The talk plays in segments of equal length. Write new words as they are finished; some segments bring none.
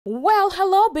Well,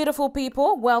 hello, beautiful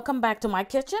people. Welcome back to my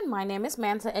kitchen. My name is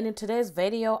Mansa, and in today's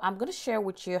video, I'm going to share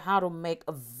with you how to make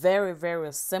a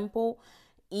very simple,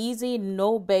 easy,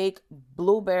 no-bake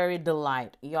blueberry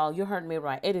delight. Y'all, you heard me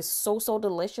right. It is so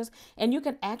delicious, and you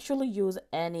can actually use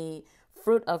any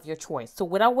fruit of your choice. So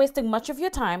without wasting much of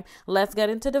your time, let's get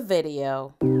into the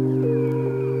video.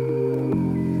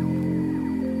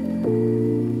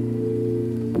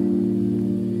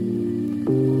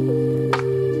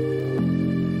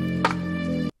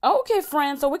 Okay,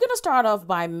 friends, so we're going to start off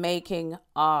by making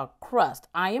a crust.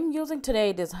 I am using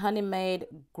today this honey made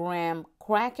graham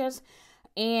crackers,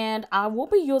 and I will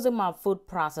be using my food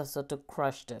processor to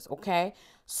crush this, okay?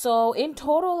 So in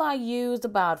total, I used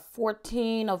about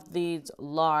 14 of these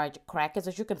large crackers.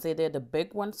 As you can see, they're the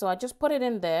big ones. So I just put it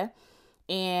in there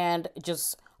and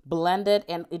just blend it,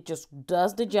 and it just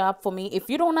does the job for me.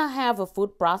 If you do not have a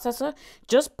food processor,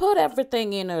 just put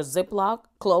everything in a Ziploc,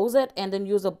 close it, and then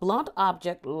use a blunt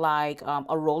object like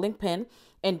a rolling pin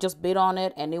and just beat on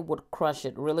it, and it would crush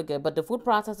it really good. But the food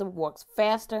processor works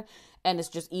faster and it's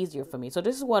just easier for me. So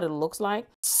this is what it looks like.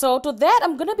 So to that,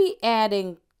 I'm gonna be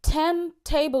adding 10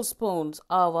 tablespoons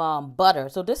of butter.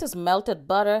 So this is melted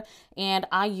butter, and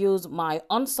I use my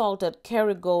unsalted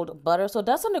Kerrygold butter. So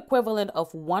that's an equivalent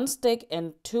of 1 stick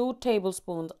and 2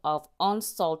 tablespoons of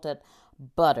unsalted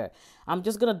butter. I'm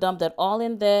just gonna dump that all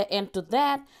in there, and to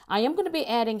that I am gonna be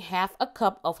adding half a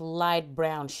cup of light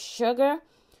brown sugar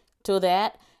to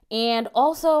that, and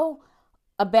also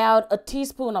about a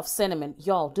teaspoon of cinnamon.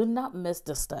 Y'all, do not miss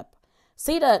this step.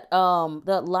 See that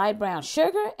the light brown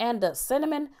sugar and the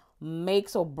cinnamon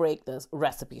makes or break this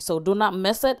recipe. So do not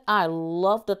miss it. I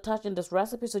love the touch in this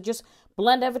recipe. So just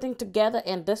blend everything together,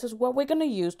 and this is what we're going to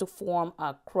use to form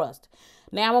our crust.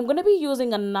 Now I'm going to be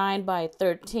using a 9 by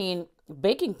 13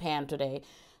 baking pan today.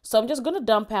 So I'm just going to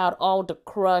dump out all the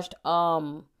crushed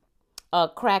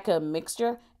cracker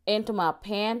mixture into my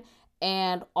pan.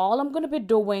 And all I'm going to be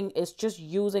doing is just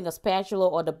using a spatula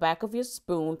or the back of your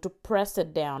spoon to press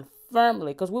it down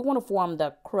firmly, because we want to form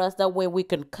the crust. That way we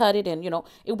can cut it, and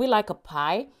it'll be like a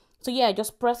pie. So yeah,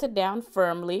 just press it down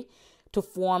firmly to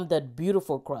form that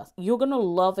beautiful crust. You're gonna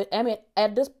love it. I mean,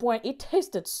 at this point, it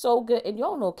tasted so good, and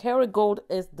y'all know Kerrygold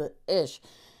is the ish.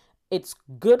 It's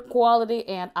good quality,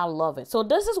 and I love it. So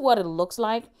this is what it looks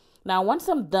like. Now once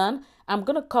I'm done, I'm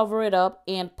gonna cover it up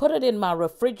and put it in my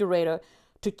refrigerator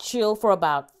to chill for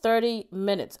about 30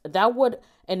 minutes. That would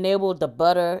enable the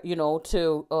butter,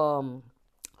 to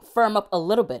firm up a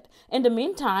little bit. In the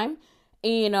meantime,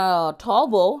 in a tall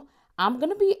bowl, I'm going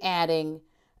to be adding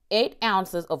 8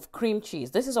 ounces of cream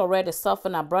cheese. This is already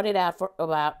softened. I brought it out for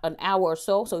about an hour or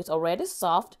so it's already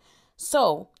soft.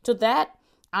 So to that,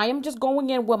 I am just going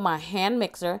in with my hand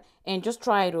mixer and just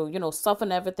try to,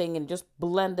 soften everything and just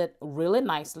blend it really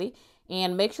nicely.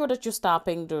 And make sure that you're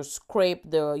stopping to scrape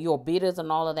your beaters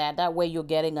and all of that. That way you're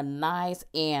getting a nice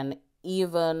and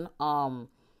even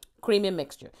creamy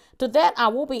mixture. To that, I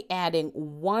will be adding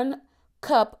 1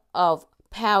 cup of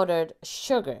powdered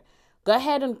sugar. Go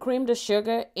ahead and cream the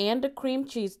sugar and the cream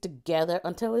cheese together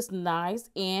until it's nice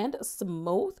and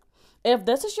smooth. If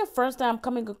this is your first time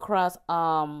coming across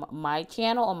my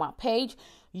channel or my page,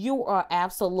 you are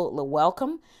absolutely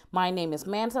welcome. My name is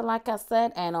Mansa, like I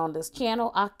said, and on this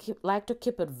channel, I like to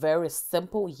keep it very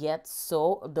simple yet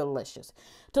so delicious.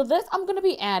 To this, I'm going to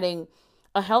be adding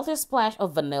a healthy splash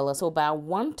of vanilla, so about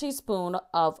 1 teaspoon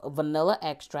of vanilla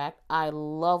extract. I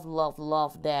love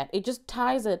that. It just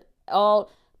ties it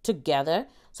all together.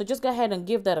 So just go ahead and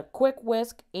give that a quick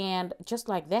whisk, and just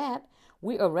like that,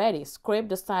 we are ready. Scrape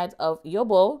the sides of your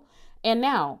bowl. And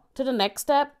now to the next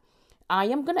step, I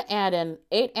am going to add in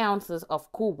 8 ounces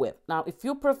of Cool Whip. Now, if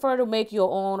you prefer to make your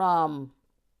own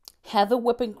heavy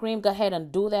whipping cream, go ahead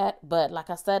and do that. But like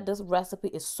I said, this recipe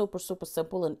is super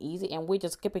simple and easy, and we're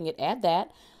just skipping it at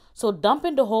that. So dump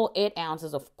in the whole 8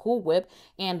 ounces of Cool Whip,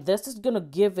 and this is going to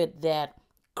give it that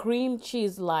cream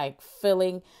cheese like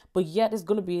filling, but yet it's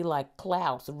going to be like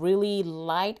clouds, really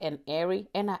light and airy,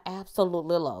 and I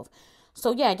absolutely love.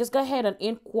 So yeah, just go ahead and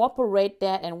incorporate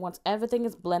that, and once everything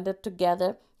is blended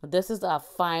together, this is our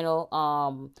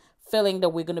final filling that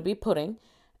we're going to be putting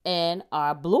in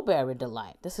our blueberry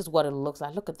delight. This is what it looks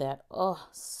like. Look at that. Oh,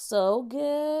 so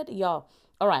good, y'all.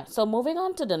 All right, so moving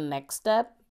on to the next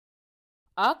step.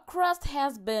 Our crust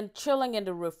has been chilling in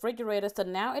the refrigerator, so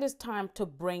now it is time to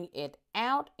bring it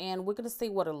out, and we're going to see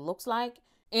what it looks like.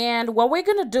 And what we're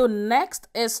going to do next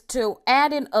is to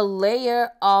add in a layer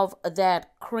of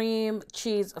that cream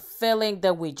cheese filling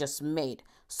that we just made.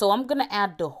 So I'm going to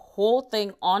add the whole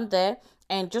thing on there,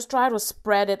 and just try to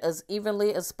spread it as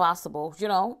evenly as possible. You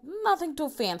know, nothing too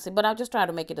fancy, but I just try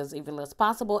to make it as evenly as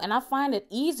possible. And I find it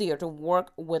easier to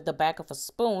work with the back of a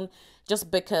spoon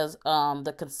just because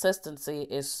the consistency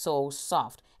is so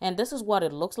soft. And this is what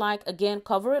it looks like. Again,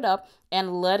 cover it up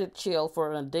and let it chill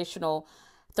for an additional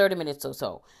 30 minutes or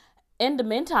so. In the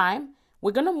meantime,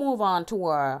 we're going to move on to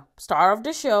our star of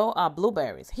the show, our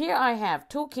blueberries. Here I have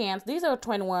 2 cans. These are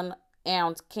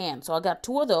 21-ounce cans. So I got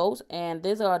 2 of those, and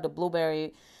these are the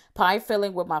blueberry pie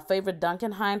filling with my favorite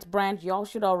Duncan Hines brand. Y'all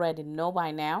should already know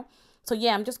by now. So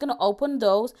yeah, I'm just going to open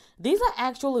those. These are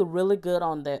actually really good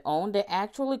on their own. They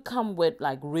actually come with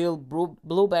like real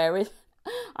blueberries.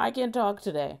 I can talk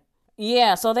today.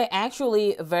 Yeah, so they're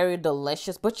actually very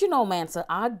delicious. But you know, Mansa,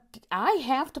 I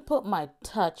have to put my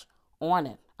touch on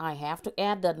it. I have to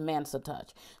add that Mansa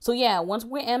touch. So yeah, once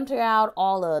we empty out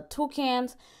all the 2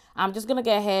 cans, I'm just gonna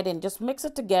go ahead and just mix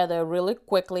it together really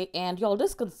quickly. And y'all,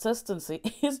 this consistency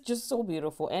is just so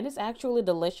beautiful, and it's actually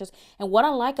delicious. And what I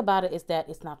like about it is that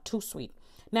it's not too sweet.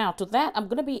 Now to that, I'm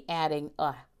gonna be adding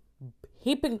a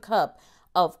heaping cup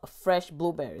of fresh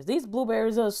blueberries. These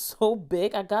blueberries are so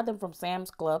big. I got them from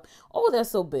Sam's Club. Oh, they're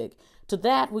so big. To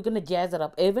that, we're gonna jazz it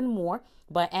up even more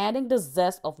by adding the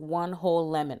zest of 1 whole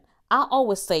lemon. I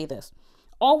always say this.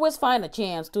 Always find a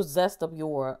chance to zest up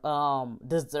your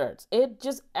desserts. It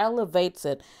just elevates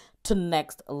it to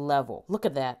next level. Look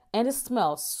at that. And it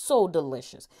smells so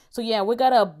delicious. So yeah, we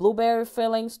got a blueberry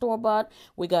filling store-bought.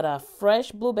 We got a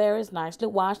fresh blueberries, nicely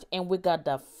washed. And we got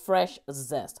the fresh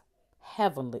zest.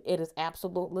 Heavenly. It is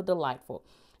absolutely delightful.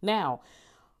 Now,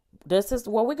 this is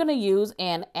what we're going to use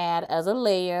and add as a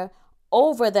layer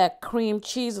over that cream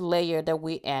cheese layer that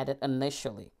we added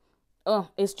initially.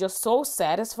 It's just so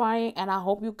satisfying, and I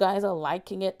hope you guys are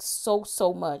liking it so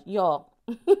much. Y'all,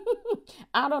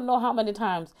 I don't know how many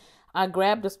times I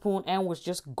grabbed the spoon and was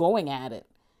just going at it.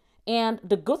 And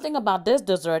the good thing about this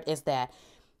dessert is that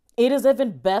it is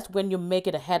even best when you make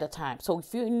it ahead of time. So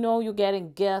if you know you're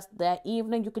getting guests that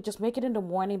evening, you could just make it in the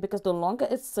morning, because the longer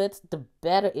it sits, the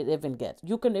better it even gets.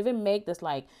 You can even make this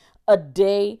like a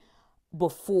day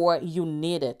before you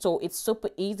need it. So it's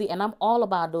super easy, and I'm all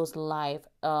about those life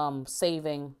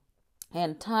saving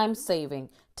and time saving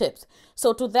tips.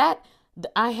 So to that,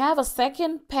 I have a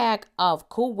second pack of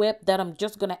Cool Whip that I'm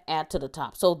just gonna add to the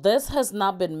top. So this has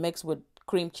not been mixed with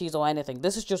cream cheese or anything.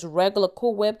 This is just regular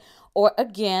Cool Whip, or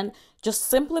again, just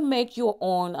simply make your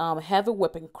own heavy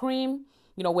whipping cream,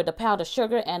 you know, with the powdered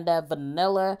sugar and the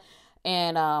vanilla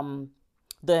and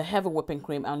the heavy whipping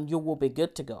cream, and you will be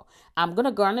good to go. I'm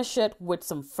gonna garnish it with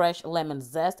some fresh lemon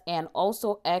zest and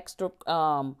also extra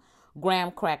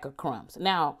graham cracker crumbs.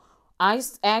 Now, I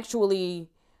actually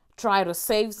try to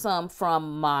save some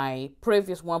from my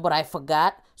previous one, but I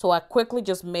forgot, so I quickly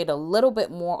just made a little bit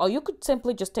more. Or you could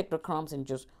simply just take the crumbs and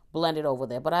just blend it over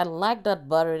there. But I like that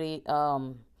buttery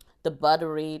the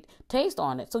buttery taste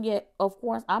on it. So yeah, of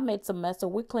course, I made some mess, so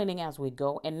we're cleaning as we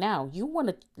go. And now you want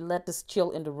to let this chill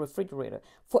in the refrigerator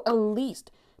for at least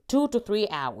 2 to 3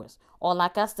 hours. Or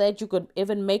like I said, you could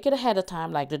even make it ahead of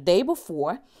time, like the day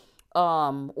before,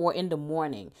 or in the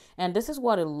morning. And this is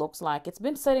what it looks like. It's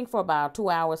been sitting for about 2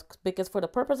 hours, because for the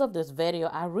purpose of this video,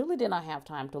 I really did not have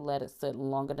time to let it sit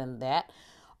longer than that.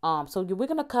 So we're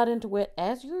gonna cut into it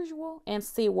as usual and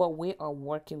see what we are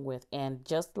working with. And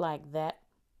just like that,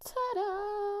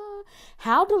 ta-da!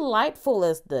 How delightful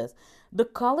is this? The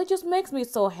color just makes me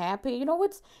so happy. You know,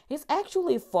 it's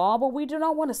actually fall, but we do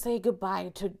not want to say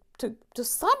goodbye to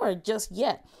summer just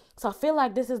yet. So I feel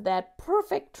like this is that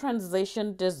perfect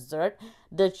transition dessert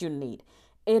that you need.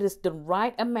 It is the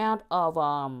right amount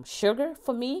of sugar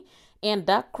for me, and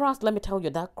that crust, let me tell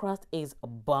you, that crust is a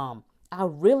bomb. I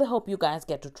really hope you guys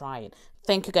get to try it.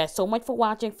 Thank you guys so much for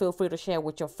watching. Feel free to share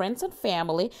with your friends and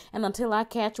family. And until I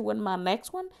catch you in my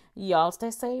next one, y'all stay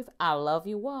safe. I love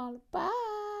you all. Bye.